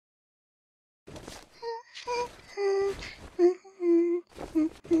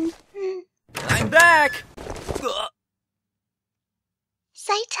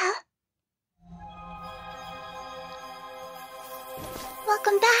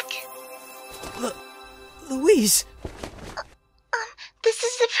back. Louise! This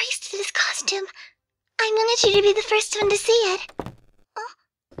is the priest in his costume. I wanted you to be the first one to see it.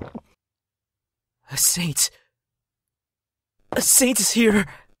 A saint. A saint is here.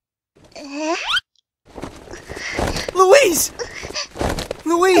 Louise!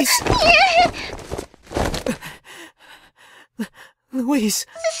 Louise! Louise!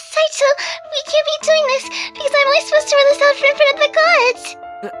 Saito, we can't be doing this, because I'm only supposed to wear this outfit in front of the gods!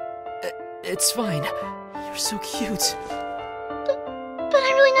 It's fine. You're so cute. But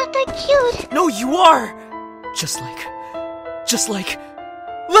I'm really not that cute. No, you are! Just like...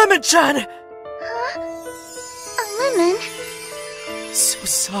 Lemon-chan! Huh? A lemon? So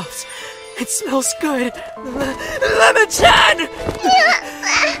soft. It smells good. Lemon-chan!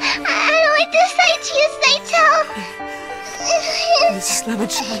 I don't like this idea, Saito! Mrs.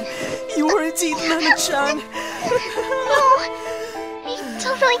 Lemon-chan, you are indeed Lemon-chan. No, I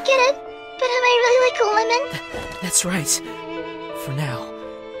don't really get it, but am I really like a lemon? That's right. For now,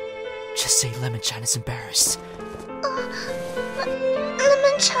 just say Lemon-chan is embarrassed.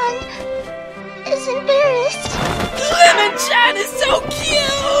 Lemon-chan is embarrassed. Lemon-chan is so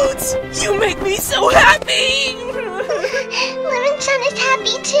cute! You make me so happy! Lemon-chan is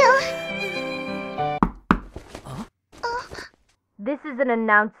happy too. This is an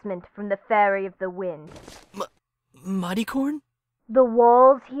announcement from the Fairy of the Wind. Malicorne? The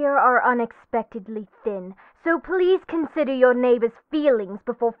walls here are unexpectedly thin, so please consider your neighbor's feelings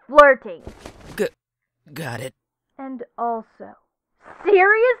before flirting. Got it. And also...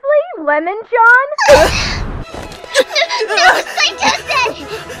 Seriously? Lemon-chan? No, Saito said!